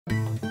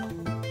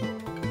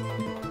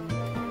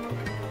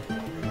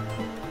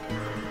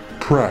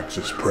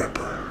Praxis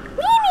Prepper.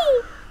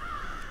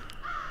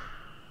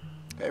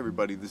 Hey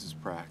everybody, this is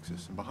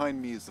Praxis, and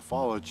behind me is the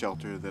fallout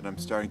shelter that I'm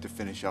starting to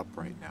finish up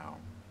right now.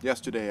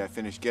 Yesterday I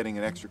finished getting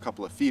an extra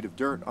couple of feet of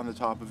dirt on the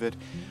top of it,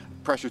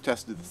 pressure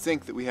tested the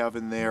sink that we have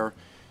in there,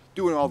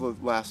 doing all the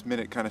last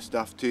minute kind of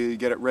stuff to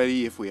get it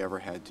ready if we ever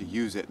had to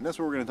use it. And that's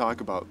what we're going to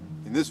talk about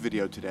in this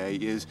video today,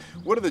 is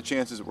what are the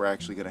chances that we're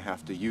actually going to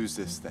have to use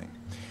this thing?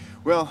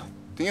 Well,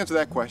 to answer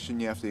that question,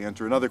 you have to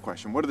answer another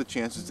question. What are the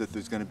chances that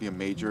there's going to be a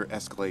major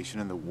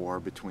escalation in the war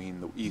between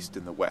the East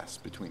and the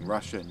West, between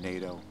Russia and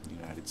NATO, the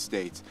United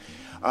States?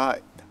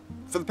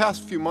 For the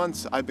past few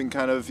months, I've been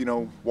kind of,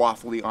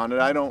 waffly on it.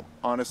 I don't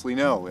honestly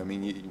know. I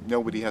mean,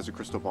 nobody has a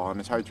crystal ball, and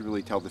it's hard to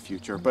really tell the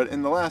future. But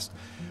in the last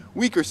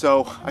week or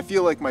so, I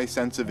feel like my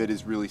sense of it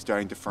is really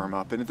starting to firm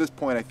up. And at this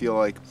point, I feel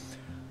like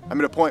I'm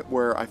at a point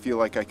where I feel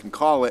like I can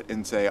call it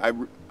and say, I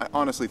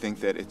honestly think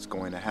that it's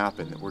going to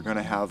happen, that we're going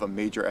to have a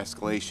major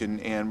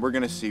escalation and we're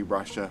going to see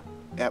Russia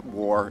at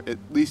war, at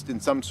least in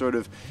some sort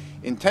of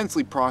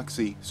intensely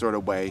proxy sort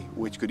of way,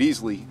 which could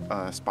easily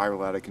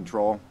spiral out of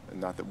control,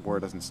 and not that war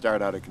doesn't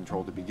start out of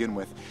control to begin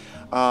with,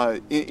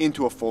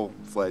 into a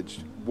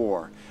full-fledged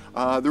war.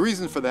 The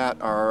reasons for that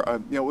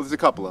are, well, there's a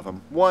couple of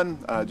them.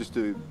 One, just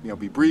to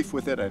be brief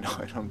with it, I know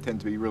I don't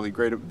tend to be really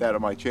great at that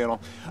on my channel,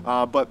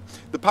 but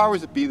the powers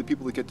that be, the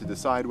people that get to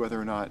decide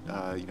whether or not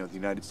the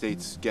United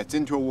States gets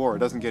into a war or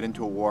doesn't get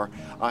into a war,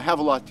 have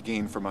a lot to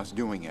gain from us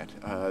doing it.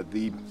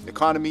 The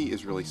economy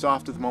is really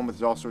soft at the moment.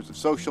 There's all sorts of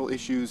social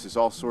issues. There's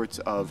all sorts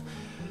of,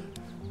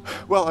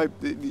 well,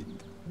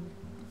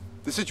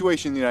 the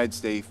situation in the United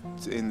States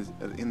in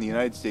the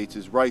United States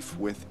is rife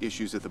with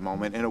issues at the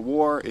moment, and a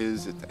war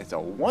it's a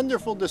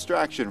wonderful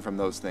distraction from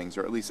those things,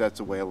 or at least that's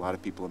the way a lot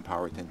of people in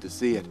power tend to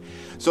see it.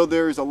 So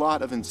there's a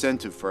lot of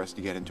incentive for us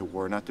to get into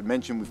war. Not to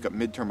mention we've got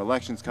midterm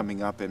elections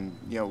coming up, and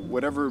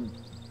whatever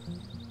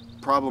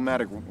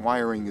problematic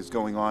wiring is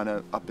going on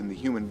up in the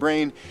human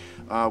brain,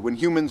 when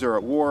humans are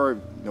at war,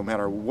 no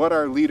matter what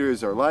our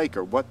leaders are like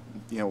or what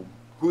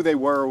who they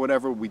were or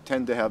whatever, we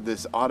tend to have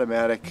this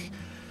automatic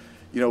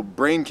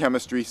brain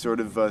chemistry sort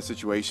of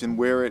situation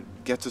where it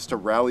gets us to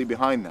rally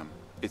behind them.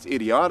 It's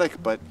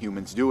idiotic, but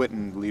humans do it,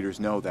 and leaders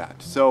know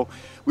that. So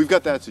we've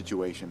got that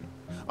situation.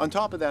 On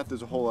top of that,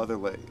 there's a whole other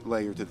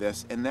layer to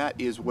this, and that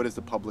is, what is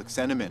the public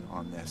sentiment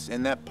on this?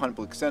 And that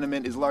public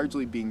sentiment is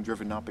largely being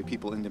driven not by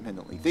people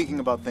independently thinking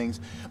about things,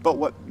 but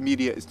what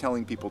media is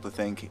telling people to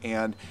think.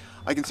 And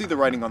I can see the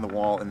writing on the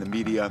wall in the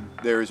media.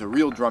 There is a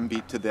real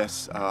drumbeat to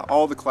this.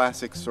 All the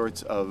classic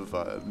sorts of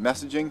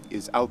messaging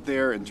is out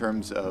there in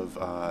terms of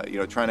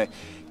trying to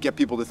get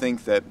people to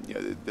think that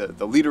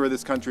the leader of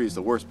this country is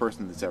the worst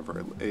person that's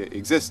ever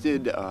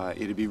existed.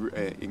 It'd be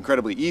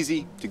incredibly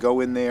easy to go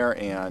in there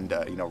and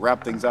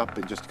wrap things up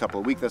in just a couple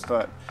of weeks.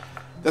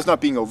 That's not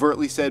being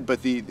overtly said,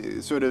 but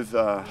the sort of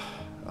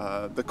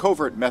the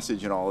covert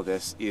message in all of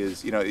this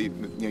is, you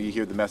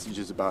hear the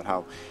messages about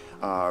how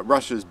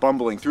Russia's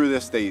bumbling through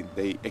this.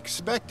 They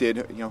expected,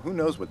 who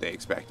knows what they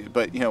expected,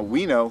 but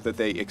we know that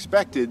they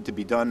expected to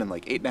be done in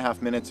like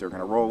 8.5 minutes. They're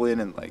going to roll in,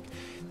 and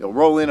they'll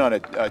roll in on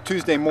a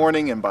Tuesday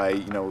morning, and by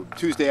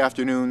Tuesday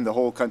afternoon the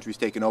whole country's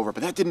taken over.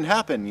 But that didn't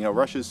happen.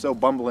 Russia's so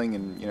bumbling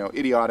and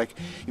idiotic.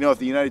 If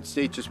the United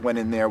States just went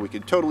in there, we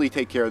could totally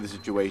take care of the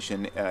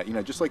situation.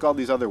 Just like all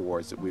these other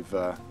wars that we've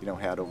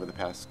had over the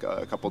past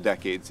couple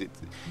decades.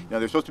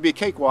 There's supposed to be a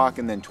cakewalk,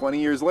 and then 20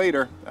 years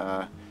later,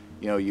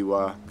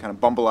 you kind of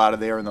bumble out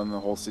of there, and then the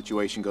whole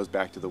situation goes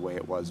back to the way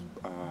it was,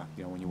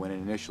 when you went in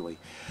initially.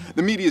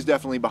 The media is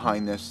definitely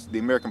behind this. The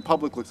American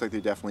public looks like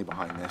they're definitely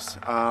behind this.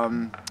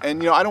 And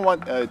I don't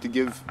want to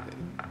give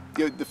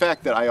the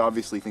fact that I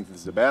obviously think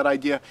this is a bad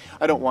idea.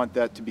 I don't want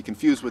that to be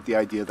confused with the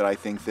idea that I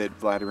think that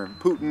Vladimir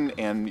Putin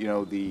and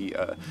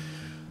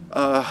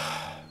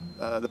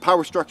the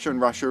power structure in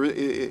Russia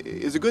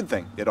is a good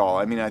thing at all.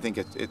 I mean, I think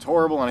it's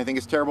horrible, and I think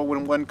it's terrible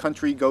when one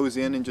country goes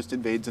in and just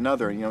invades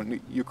another.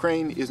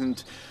 Ukraine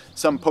isn't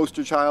some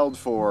poster child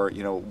for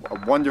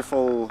a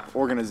wonderful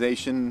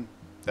organization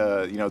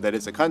that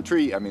is a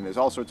country. I mean, there's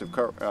all sorts of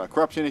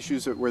corruption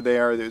issues that were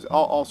there. There's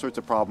all sorts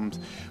of problems.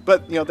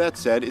 But that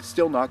said, it's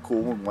still not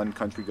cool when one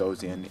country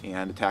goes in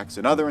and attacks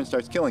another and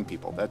starts killing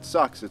people. That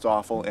sucks. It's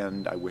awful,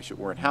 and I wish it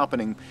weren't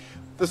happening.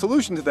 The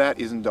solution to that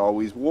isn't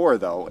always war,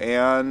 though,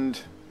 and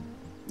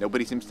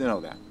nobody seems to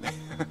know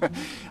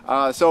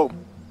that. So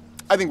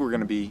I think we're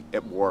going to be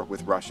at war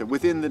with Russia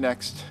within the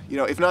next,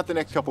 if not the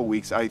next couple of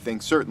weeks, I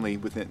think certainly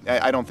within,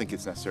 I don't think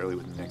it's necessarily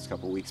within the next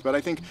couple of weeks, but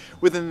I think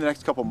within the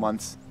next couple of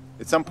months,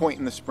 at some point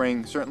in the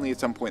spring, certainly at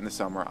some point in the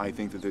summer, I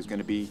think that there's going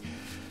to be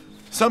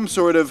some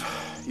sort of,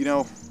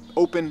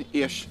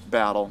 open-ish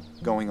battle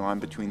going on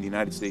between the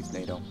United States,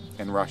 NATO,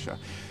 and Russia.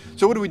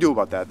 So what do we do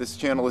about that? This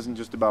channel isn't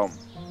just about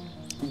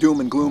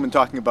doom and gloom and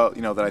talking about,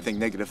 that I think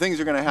negative things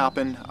are going to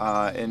happen.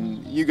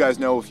 And you guys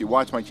know, if you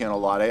watch my channel a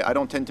lot, I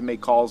don't tend to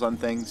make calls on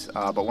things,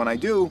 but when I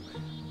do,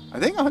 I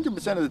think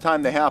 100% of the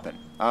time they happen.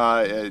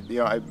 I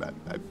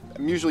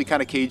I'm usually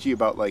kind of cagey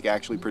about like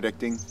actually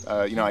predicting.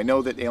 You know, I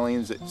know that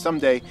aliens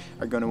someday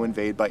are going to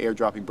invade by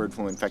airdropping bird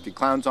flu infected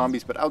clown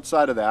zombies, but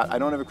outside of that, I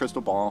don't have a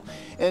crystal ball.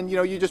 And you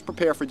know, you just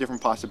prepare for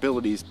different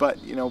possibilities.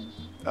 But you know,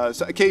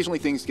 so occasionally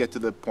things get to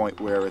the point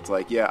where it's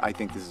like, yeah, I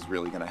think this is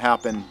really going to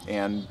happen.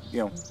 And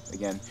you know,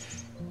 again,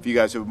 if you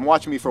guys have been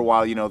watching me for a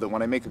while, you know that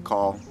when I make a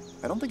call,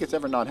 I don't think it's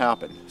ever not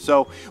happened.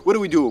 So what do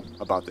we do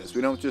about this?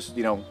 We don't just,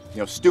 you know,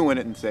 stew in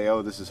it and say,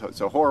 oh, this is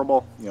so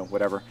horrible, you know,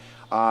 whatever.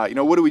 You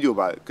know, what do we do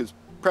about it? Because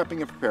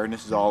prepping and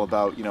preparedness is all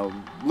about, you know,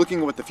 looking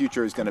at what the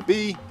future is going to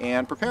be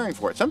and preparing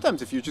for it. Sometimes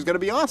the future is going to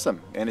be awesome,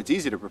 and it's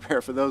easy to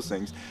prepare for those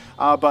things.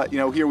 But, you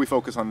know, here we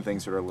focus on the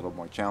things that are a little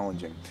more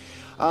challenging.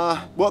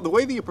 Well, the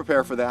way that you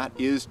prepare for that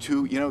is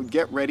to, you know,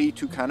 get ready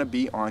to kind of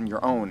be on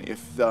your own.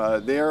 If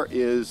there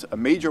is a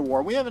major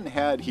war, we haven't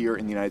had here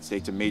in the United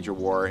States a major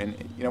war in,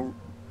 you know,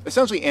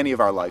 essentially any of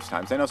our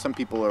lifetimes. I know some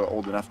people are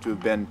old enough to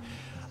have been,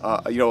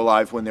 you know,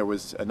 alive when there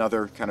was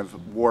another kind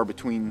of war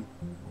between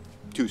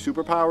two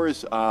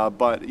superpowers,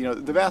 but you know,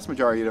 the vast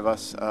majority of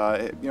us,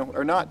 you know,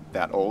 are not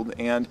that old,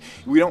 and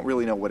we don't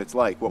really know what it's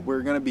like. What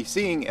we're going to be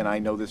seeing, and I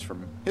know this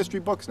from history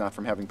books, not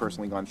from having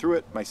personally gone through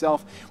it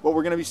myself, what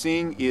we're going to be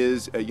seeing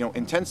is, you know,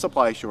 intense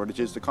supply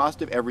shortages, the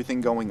cost of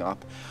everything going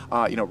up,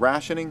 you know,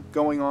 rationing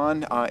going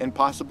on, and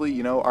possibly,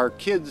 you know, our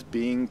kids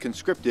being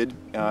conscripted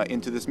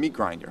into this meat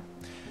grinder.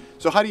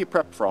 So how do you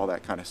prep for all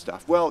that kind of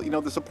stuff? Well, you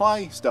know, the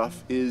supply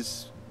stuff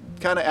is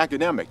kind of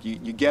academic.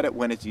 You get it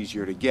when it's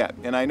easier to get.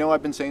 And I know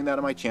I've been saying that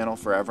on my channel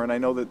forever, and I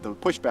know that the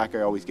pushback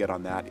I always get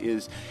on that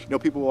is, you know,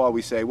 people will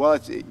always say, well,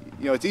 it's, you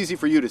know, it's easy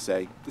for you to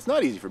say. It's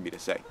not easy for me to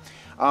say.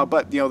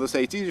 But, you know, they'll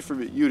say it's easy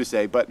for you to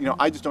say, but, you know,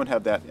 I just don't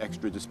have that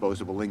extra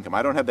disposable income.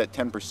 I don't have that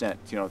 10%,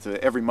 you know, so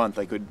every month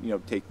I could, you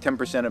know, take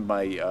 10% of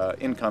my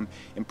income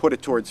and put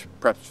it towards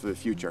preps for the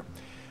future.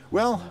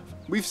 Well,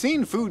 we've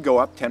seen food go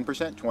up 10%,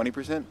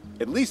 20%,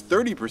 at least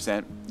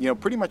 30%, you know,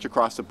 pretty much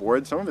across the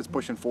board. Some of it's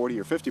pushing 40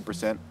 or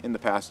 50% in the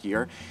past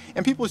year,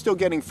 and people are still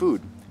getting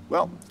food.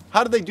 Well,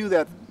 how do they do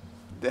that?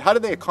 How do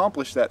they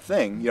accomplish that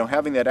thing, you know,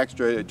 having that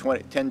extra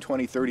 10,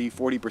 20, 30,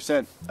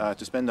 40%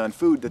 to spend on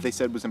food that they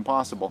said was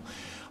impossible?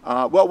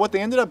 Well, what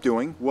they ended up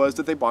doing was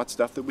that they bought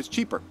stuff that was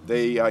cheaper.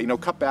 They, you know,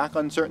 cut back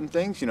on certain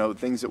things, you know,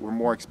 things that were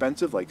more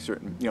expensive, like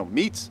certain, you know,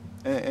 meats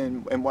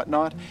and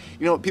whatnot.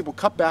 You know, people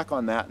cut back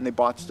on that, and they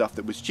bought stuff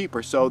that was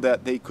cheaper so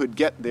that they could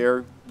get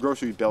their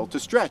grocery bill to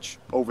stretch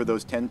over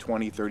those 10,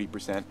 20,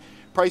 30%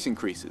 price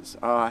increases.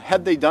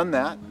 Had they done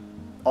that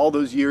all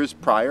those years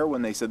prior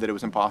when they said that it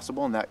was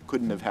impossible and that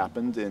couldn't have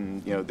happened,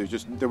 and you know,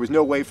 there was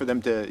no way for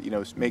them to, you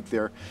know, make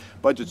their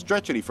budget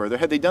stretch any further.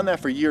 Had they done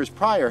that for years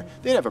prior,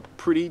 they'd have a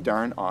pretty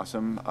darn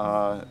awesome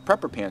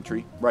prepper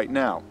pantry right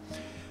now.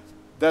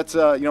 That's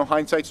you know,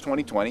 hindsight's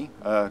 20/20.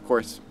 Of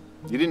course,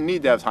 you didn't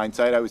need to have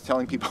hindsight. I was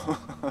telling people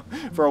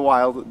for a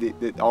while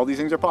that all these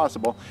things are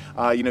possible.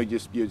 You know, you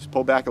just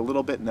pull back a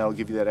little bit and that'll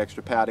give you that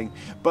extra padding.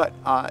 But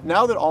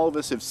now that all of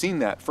us have seen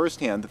that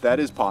firsthand, that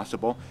is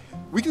possible,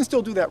 we can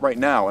still do that right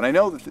now. And I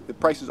know that the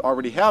prices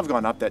already have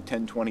gone up that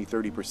 10, 20,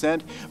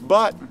 30%,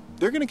 but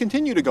they're going to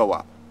continue to go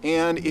up.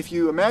 And if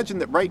you imagine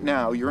that right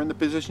now you're in the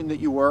position that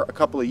you were a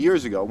couple of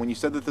years ago when you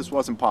said that this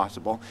wasn't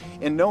possible,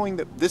 and knowing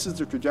that this is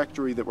the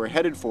trajectory that we're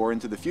headed for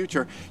into the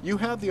future, you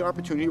have the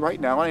opportunity right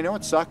now. And I know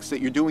it sucks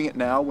that you're doing it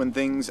now when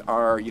things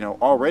are, you know,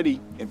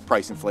 already in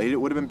price inflated. It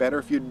would have been better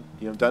if you'd,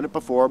 you know, done it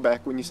before,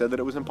 back when you said that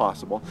it was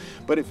impossible.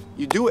 But if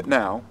you do it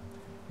now,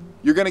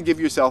 you're going to give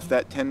yourself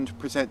that 10%,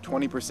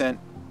 20%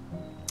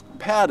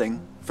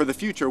 padding for the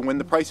future when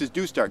the prices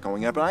do start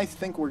going up. And I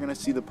think we're going to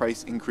see the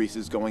price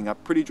increases going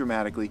up pretty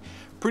dramatically,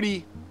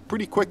 pretty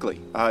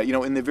quickly, you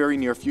know, in the very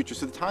near future.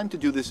 So the time to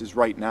do this is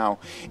right now.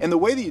 And the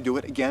way that you do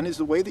it, again, is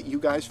the way that you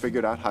guys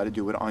figured out how to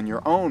do it on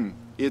your own.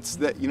 It's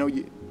that, you know,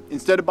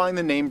 instead of buying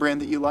the name brand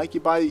that you like,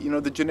 you buy, you know,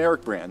 the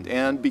generic brand.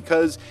 And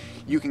because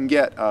you can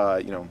get,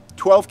 you know,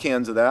 12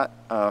 cans of that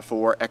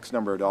for X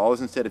number of dollars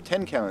instead of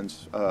 10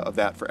 cans of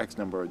that for X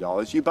number of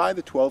dollars, you buy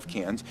the 12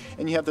 cans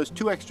and you have those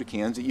 2 extra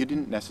cans that you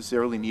didn't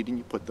necessarily need, and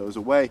you put those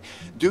away.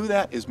 Do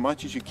that as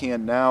much as you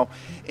can now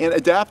and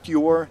adapt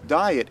your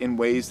diet in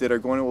ways that are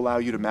going to allow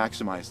you to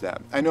maximize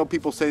that. I know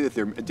people say that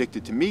they're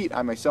addicted to meat.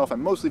 I myself,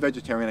 I'm mostly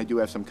vegetarian. I do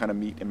have some kind of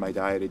meat in my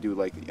diet. I do,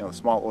 like, you know,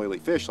 small oily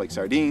fish like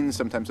sardines.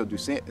 Sometimes I'll do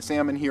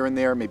salmon here and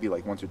there, maybe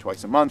like once or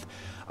twice a month.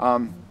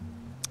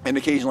 And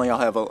occasionally I'll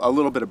have a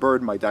little bit of bird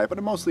in my diet, but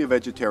I'm mostly a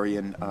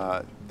vegetarian.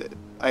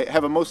 I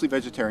have a mostly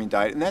vegetarian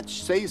diet, and that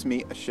saves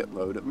me a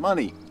shitload of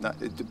money,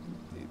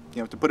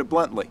 you know, to put it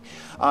bluntly.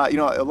 You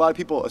know, a lot of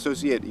people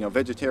associate, you know,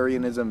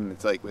 vegetarianism,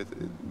 it's like with,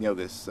 you know,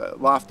 this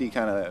lofty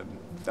kind of,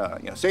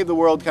 you know, save the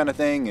world kind of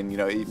thing, and, you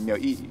know,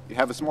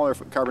 have a smaller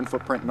carbon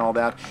footprint and all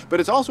that. But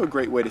it's also a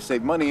great way to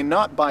save money, and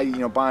not by, you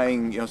know,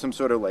 buying, you know, some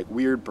sort of like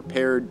weird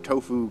prepared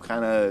tofu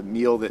kind of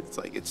meal that's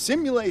like, it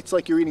simulates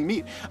like you're eating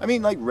meat. I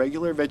mean, like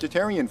regular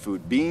vegetarian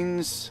food,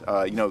 beans,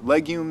 you know,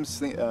 legumes,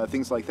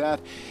 things like that.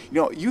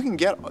 You know, you can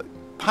get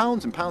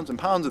pounds and pounds and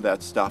pounds of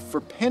that stuff for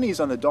pennies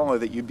on the dollar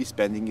that you'd be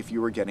spending if you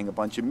were getting a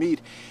bunch of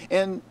meat.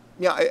 And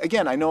yeah,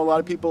 again, I know a lot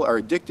of people are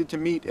addicted to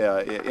meat,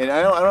 and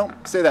I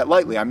don't say that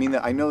lightly. I mean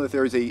that I know that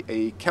there's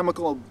a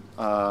chemical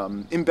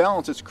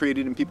imbalance that's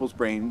created in people's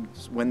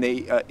brains when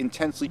they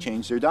intensely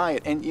change their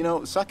diet. And you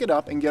know, suck it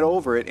up and get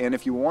over it. And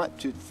if you want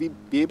to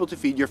be able to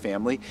feed your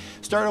family,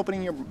 start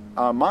opening your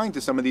mind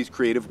to some of these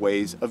creative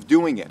ways of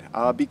doing it.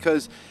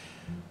 Because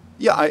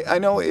yeah, I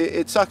know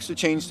it sucks to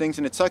change things,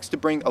 and it sucks to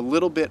bring a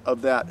little bit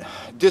of that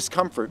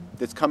discomfort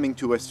that's coming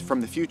to us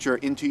from the future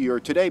into your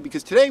today,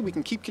 because today we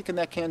can keep kicking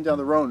that can down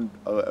the road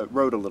a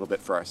little bit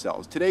for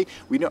ourselves. Today,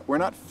 we're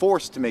not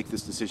forced to make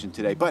this decision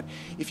today, but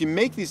if you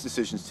make these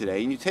decisions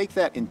today and you take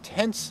that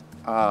intense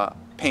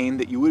pain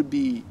that you would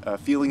be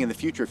feeling in the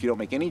future if you don't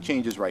make any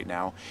changes right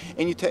now,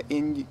 and you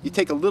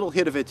take a little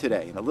hit of it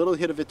today, and a little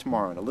hit of it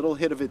tomorrow, and a little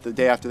hit of it the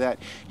day after that,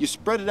 you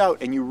spread it out,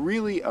 and you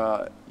really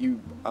you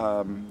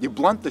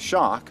blunt the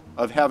shock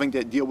of having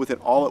to deal with it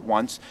all at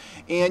once,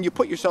 and you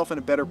put yourself in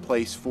a better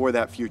place for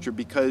that future,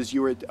 because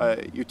you're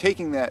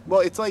taking that. Well,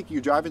 it's like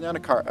you're driving down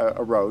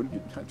a road.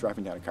 You're not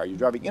driving down a car. You're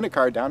driving in a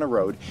car down a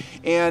road,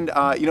 and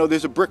you know,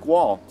 there's a brick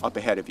wall up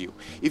ahead of you.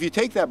 If you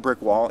take that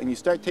brick wall and you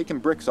start taking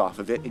bricks off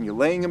of it, and you're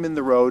laying them in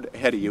the road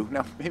ahead of you.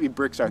 Now, maybe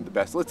bricks aren't the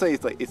best. Let's say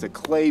it's a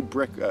clay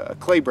brick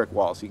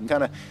wall, so you can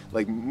kind of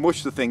like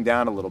mush the thing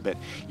down a little bit.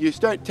 You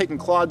start taking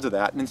clods of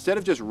that, and instead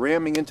of just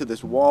ramming into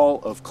this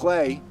wall of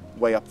clay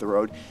way up the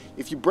road,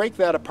 if you break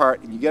that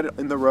apart and you get it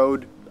in the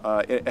road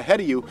ahead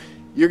of you,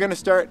 you're going to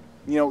start,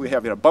 you know,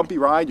 having a bumpy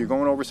ride. You're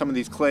going over some of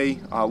these clay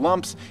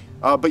lumps,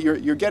 but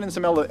you're getting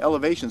some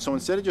elevation. So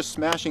instead of just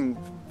smashing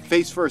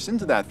face first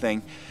into that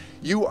thing,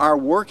 you are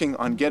working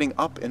on getting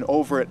up and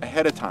over it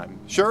ahead of time.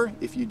 Sure,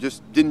 if you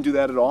just didn't do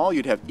that at all,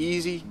 you'd have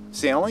easy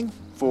sailing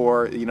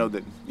for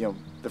the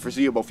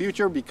foreseeable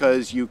future,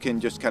 because you can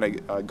just kind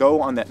of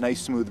go on that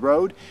nice smooth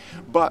road.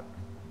 But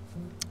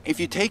if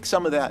you take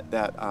some of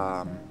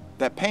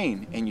that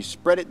pain and you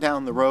spread it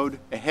down the road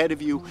ahead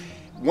of you,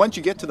 once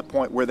you get to the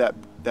point where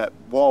that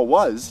wall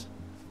was,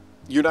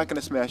 you're not going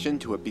to smash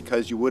into it,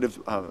 because you would have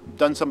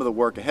done some of the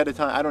work ahead of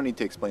time. I don't need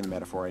to explain the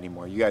metaphor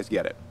anymore. You guys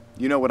get it.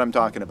 You know what I'm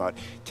talking about.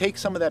 Take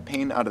some of that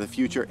pain out of the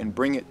future and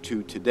bring it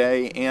to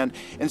today, and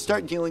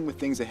start dealing with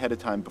things ahead of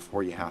time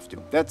before you have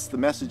to. That's the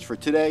message for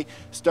today.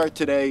 Start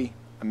today.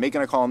 I'm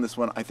making a call on this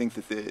one. I think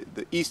that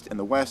the East and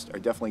the West are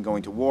definitely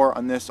going to war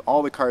on this.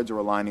 All the cards are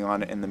aligning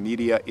on it, and the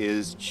media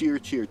is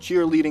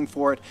cheerleading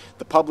for it.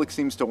 The public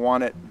seems to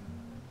want it.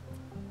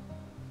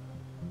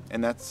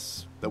 And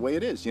that's the way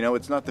it is. You know,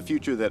 it's not the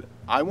future that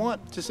I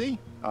want to see,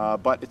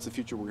 but it's the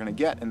future we're going to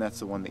get, and that's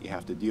the one that you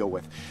have to deal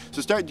with.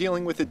 So start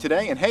dealing with it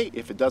today, and hey,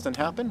 if it doesn't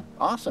happen,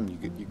 awesome.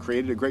 You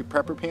created a great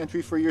prepper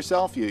pantry for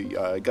yourself.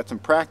 You got some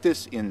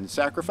practice in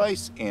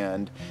sacrifice,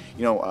 and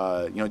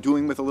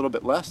doing with a little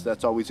bit less.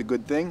 That's always a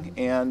good thing,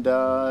 and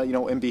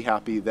and be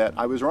happy that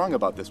I was wrong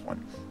about this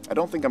one. I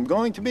don't think I'm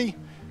going to be,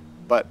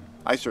 but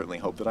I certainly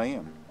hope that I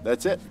am.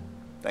 That's it.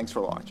 Thanks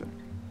for watching.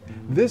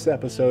 This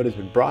episode has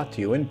been brought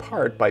to you in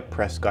part by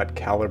Prescott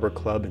Caliber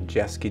Club and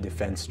Jeske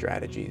Defense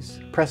Strategies.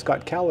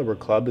 Prescott Caliber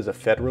Club is a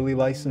federally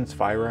licensed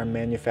firearm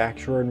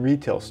manufacturer and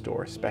retail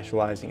store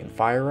specializing in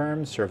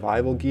firearms,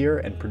 survival gear,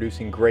 and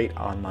producing great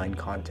online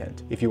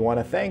content. If you want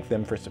to thank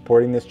them for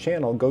supporting this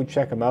channel, go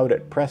check them out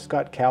at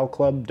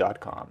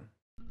PrescottCalClub.com.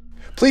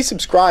 Please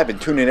subscribe and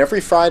tune in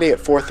every Friday at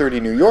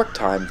 4:30 New York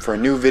time for a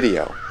new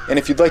video. And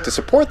if you'd like to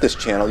support this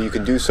channel, you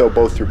can do so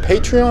both through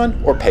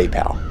Patreon or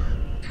PayPal.